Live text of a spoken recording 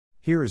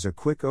Here is a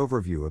quick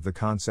overview of the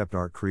concept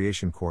art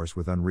creation course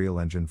with Unreal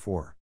Engine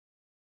 4.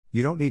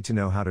 You don't need to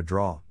know how to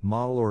draw,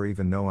 model or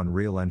even know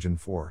Unreal Engine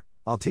 4,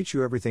 I'll teach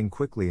you everything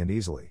quickly and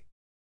easily.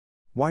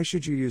 Why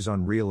should you use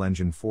Unreal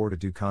Engine 4 to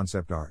do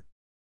concept art?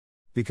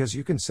 Because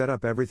you can set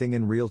up everything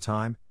in real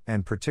time,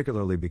 and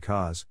particularly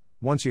because,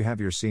 once you have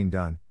your scene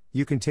done,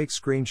 you can take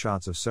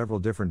screenshots of several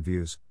different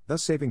views,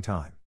 thus saving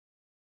time.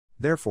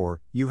 Therefore,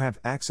 you have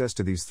access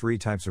to these three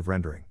types of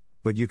rendering,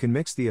 but you can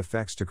mix the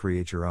effects to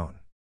create your own.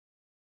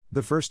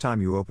 The first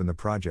time you open the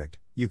project,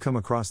 you come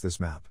across this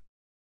map.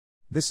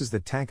 This is the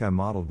tank I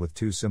modeled with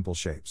two simple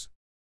shapes.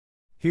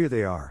 Here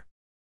they are.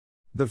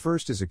 The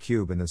first is a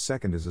cube and the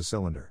second is a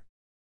cylinder.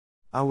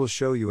 I will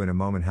show you in a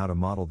moment how to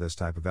model this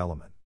type of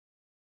element.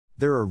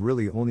 There are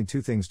really only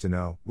two things to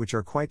know, which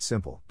are quite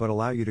simple, but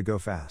allow you to go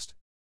fast.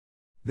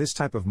 This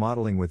type of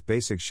modeling with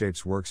basic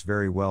shapes works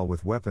very well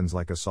with weapons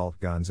like assault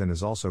guns and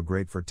is also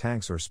great for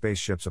tanks or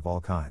spaceships of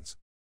all kinds.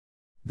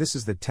 This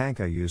is the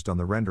tank I used on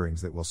the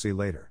renderings that we'll see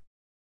later.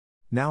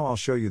 Now I'll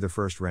show you the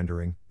first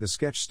rendering, the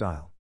sketch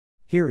style.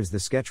 Here is the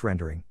sketch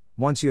rendering,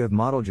 once you have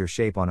modeled your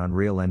shape on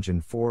Unreal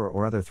Engine 4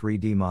 or other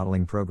 3D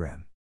modeling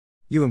program.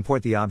 You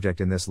import the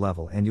object in this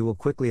level and you will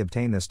quickly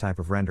obtain this type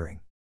of rendering.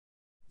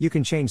 You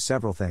can change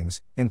several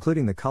things,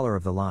 including the color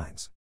of the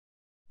lines.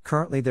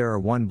 Currently there are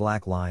one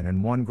black line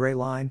and one gray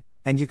line,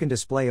 and you can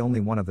display only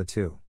one of the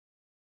two.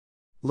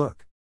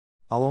 Look.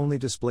 I'll only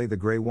display the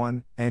gray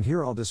one, and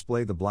here I'll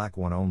display the black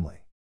one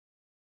only.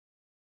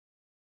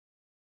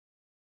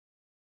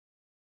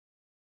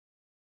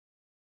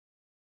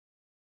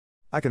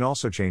 I can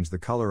also change the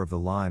color of the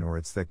line or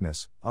its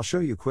thickness, I'll show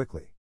you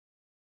quickly.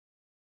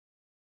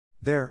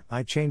 There,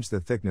 I changed the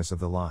thickness of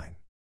the line.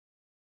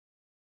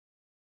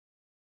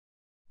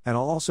 And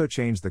I'll also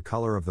change the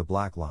color of the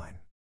black line.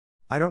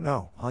 I don't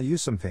know, I'll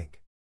use some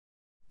pink.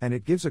 And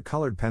it gives a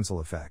colored pencil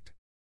effect.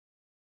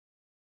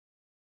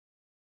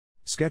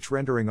 Sketch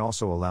rendering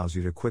also allows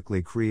you to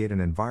quickly create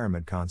an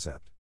environment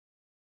concept.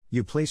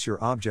 You place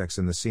your objects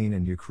in the scene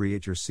and you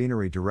create your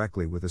scenery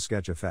directly with a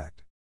sketch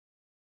effect.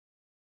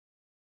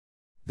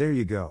 There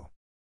you go.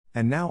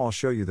 And now I'll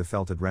show you the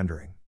felted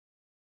rendering.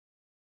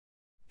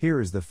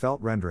 Here is the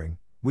felt rendering.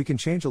 We can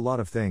change a lot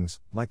of things,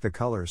 like the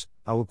colors.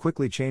 I will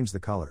quickly change the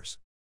colors.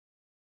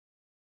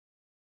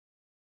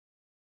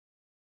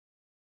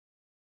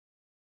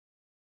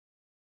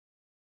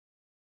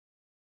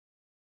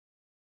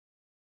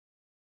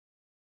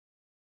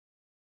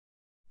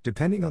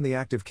 Depending on the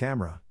active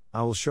camera,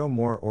 I will show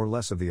more or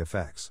less of the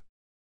effects.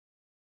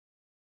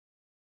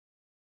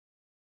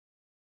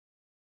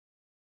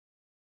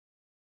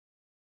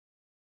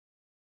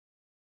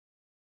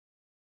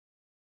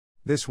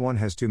 This one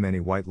has too many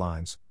white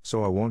lines,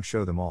 so I won't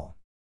show them all.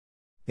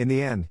 In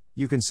the end,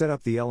 you can set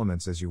up the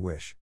elements as you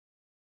wish.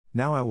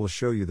 Now I will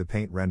show you the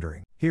paint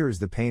rendering. Here is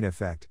the paint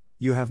effect.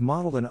 You have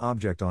modeled an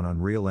object on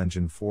Unreal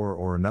Engine 4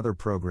 or another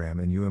program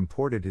and you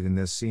imported it in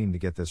this scene to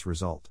get this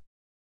result.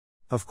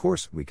 Of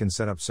course, we can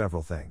set up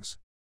several things.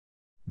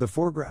 The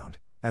foreground,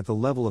 at the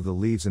level of the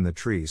leaves in the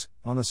trees,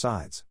 on the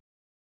sides.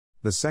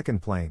 The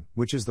second plane,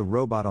 which is the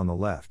robot on the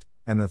left,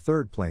 and the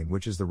third plane,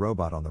 which is the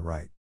robot on the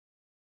right.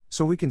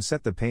 So we can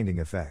set the painting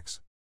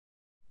effects.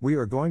 We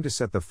are going to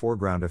set the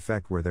foreground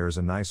effect where there is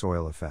a nice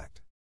oil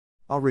effect.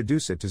 I'll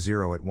reduce it to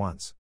 0 at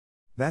once.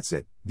 That's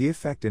it, the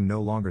effect is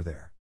no longer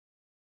there.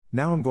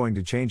 Now I'm going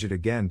to change it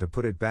again to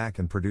put it back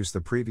and produce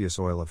the previous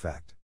oil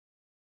effect.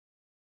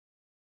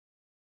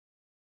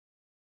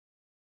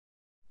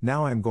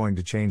 Now I'm going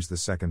to change the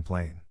second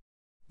plane.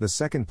 The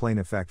second plane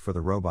effect for the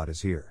robot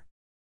is here.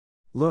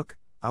 Look,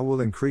 I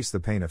will increase the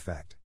paint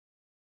effect.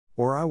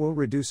 Or I will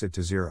reduce it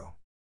to 0.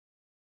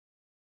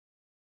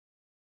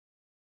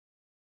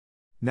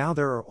 Now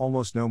there are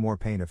almost no more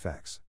paint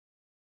effects.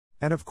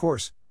 And of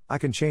course, I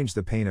can change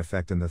the paint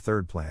effect in the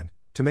third plane,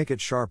 to make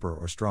it sharper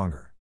or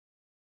stronger.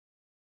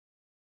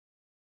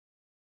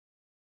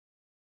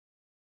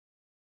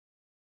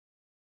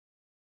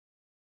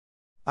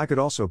 I could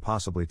also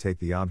possibly take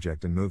the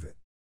object and move it.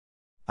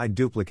 I'd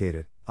duplicate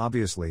it,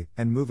 obviously,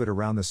 and move it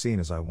around the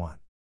scene as I want.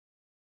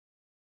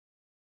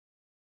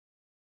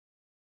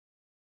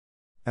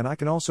 And I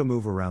can also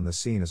move around the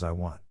scene as I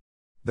want.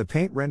 The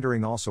paint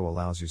rendering also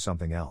allows you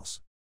something else.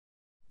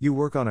 You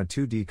work on a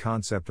 2D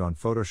concept on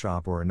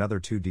Photoshop or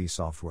another 2D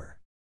software.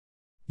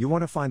 You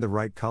want to find the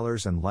right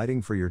colors and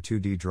lighting for your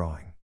 2D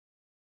drawing.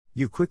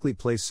 You quickly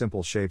place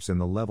simple shapes in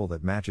the level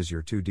that matches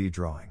your 2D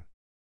drawing.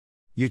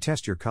 You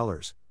test your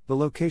colors, the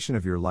location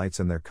of your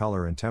lights and their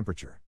color and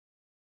temperature.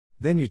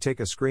 Then you take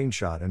a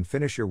screenshot and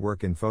finish your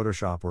work in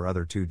Photoshop or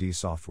other 2D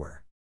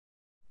software.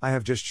 I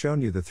have just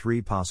shown you the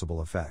three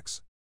possible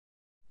effects.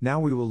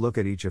 Now we will look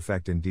at each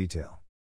effect in detail.